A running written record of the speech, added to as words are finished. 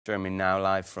Joining me now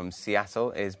live from Seattle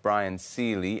is Bryan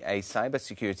Seely, a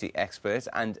cybersecurity expert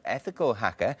and ethical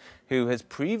hacker who has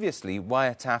previously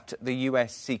wiretapped the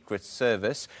US Secret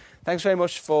Service. Thanks very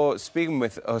much for speaking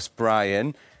with us,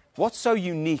 Bryan. What's so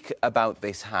unique about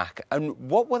this hack, and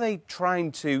what were they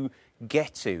trying to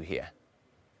get to here?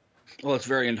 Well, it's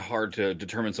very hard to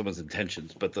determine someone's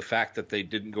intentions, but the fact that they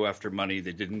didn't go after money,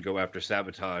 they didn't go after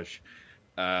sabotage,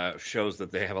 shows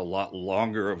that they have a lot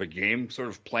longer of a game sort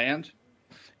of planned.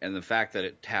 And the fact that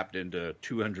it tapped into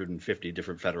 250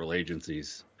 different federal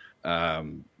agencies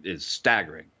is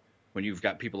staggering. When you've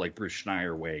got people like Bruce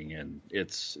Schneier weighing in,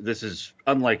 this is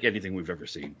unlike anything we've ever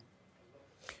seen.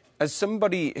 As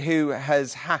somebody who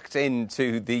has hacked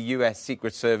into the US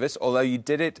Secret Service, although you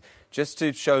did it just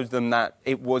to show them that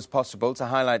it was possible to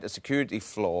highlight a security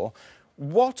flaw,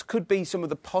 what could be some of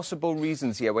the possible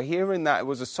reasons here? We're hearing that it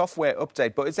was a software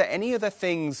update, but is there any other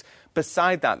things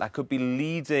beside that could be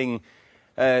leading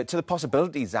to the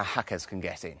possibilities that hackers can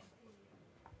get in?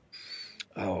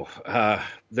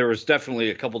 There was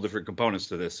definitely a couple different components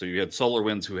to this. So you had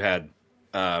SolarWinds, who had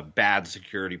bad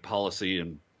security policy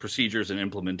and procedures and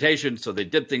implementation. So they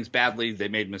did things badly. They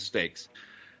made mistakes.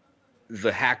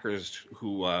 The hackers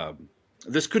who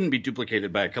this couldn't be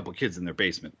duplicated by a couple kids in their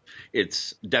basement.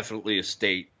 It's definitely a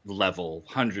state level,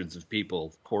 hundreds of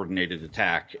people coordinated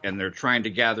attack, and they're trying to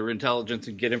gather intelligence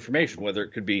and get information, whether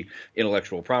it could be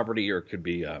intellectual property or it could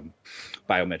be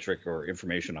biometric or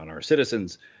information on our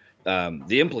citizens.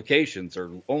 The implications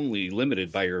are only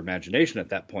limited by your imagination at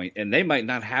that point, and they might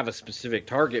not have a specific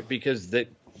target because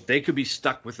they could be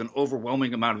stuck with an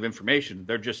overwhelming amount of information.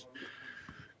 They're just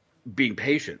being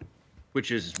patient, which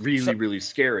is really, really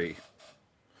scary.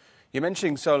 You're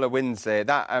mentioning SolarWinds there.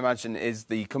 That, I imagine, is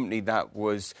the company that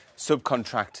was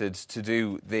subcontracted to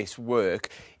do this work.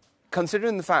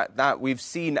 Considering the fact that we've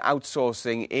seen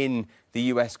outsourcing in the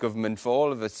US government for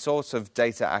all of the sorts of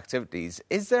data activities,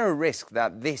 is there a risk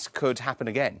that this could happen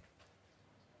again?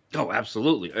 Oh,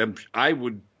 absolutely. I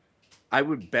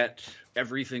would bet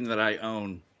everything that I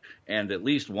own and at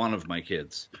least one of my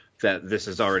kids that this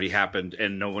has already happened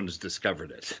and no one's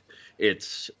discovered it.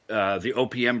 It's the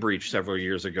OPM breach several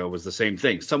years ago was the same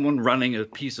thing. Someone running a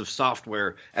piece of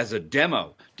software as a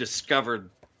demo discovered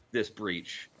this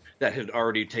breach that had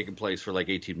already taken place for like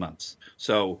 18 months.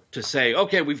 So to say,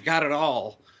 okay, we've got it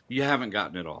all, you haven't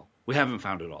gotten it all. We haven't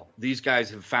found it all. These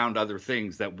guys have found other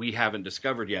things that we haven't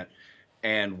discovered yet,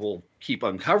 and we'll keep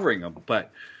uncovering them, but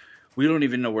we don't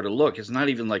even know where to look. It's not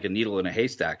even like a needle in a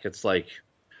haystack. It's like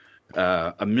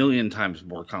a million times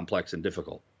more complex and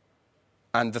difficult.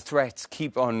 And the threats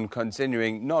keep on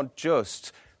continuing, not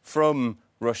just from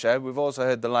Russia. We've also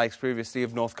heard the likes previously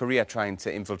of North Korea trying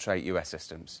to infiltrate US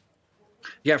systems.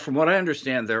 Yeah, from what I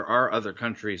understand, there are other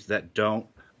countries that don't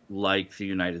like the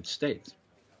United States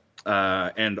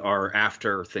and are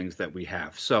after things that we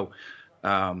have. So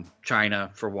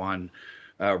China, for one,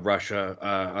 Russia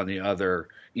on the other,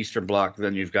 Eastern Bloc.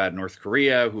 Then you've got North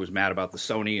Korea, who was mad about the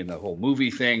Sony and the whole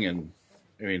movie thing. And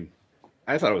I mean,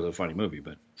 I thought it was a funny movie,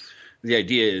 but the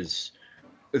idea is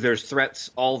there's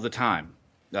threats all the time,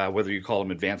 whether you call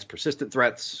them advanced persistent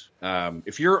threats.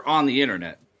 If you're on the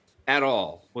internet at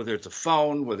all, whether it's a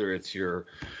phone, whether it's your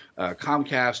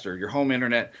Comcast or your home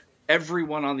internet,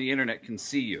 everyone on the internet can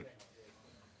see you,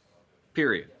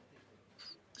 period.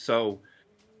 So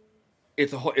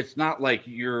it's not like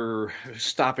you're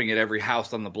stopping at every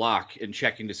house on the block and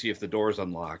checking to see if the door's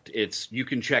unlocked. You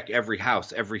can check every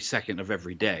house every second of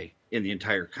every day in the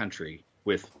entire country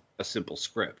with a simple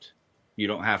script. You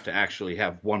don't have to actually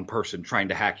have one person trying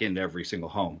to hack into every single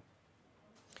home.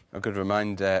 A good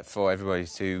reminder for everybody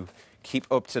to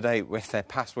keep up to date with their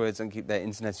passwords and keep their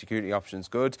internet security options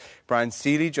good. Bryan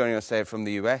Seely joining us there from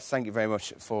the US. Thank you very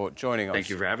much for joining us. Thank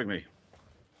you for having me.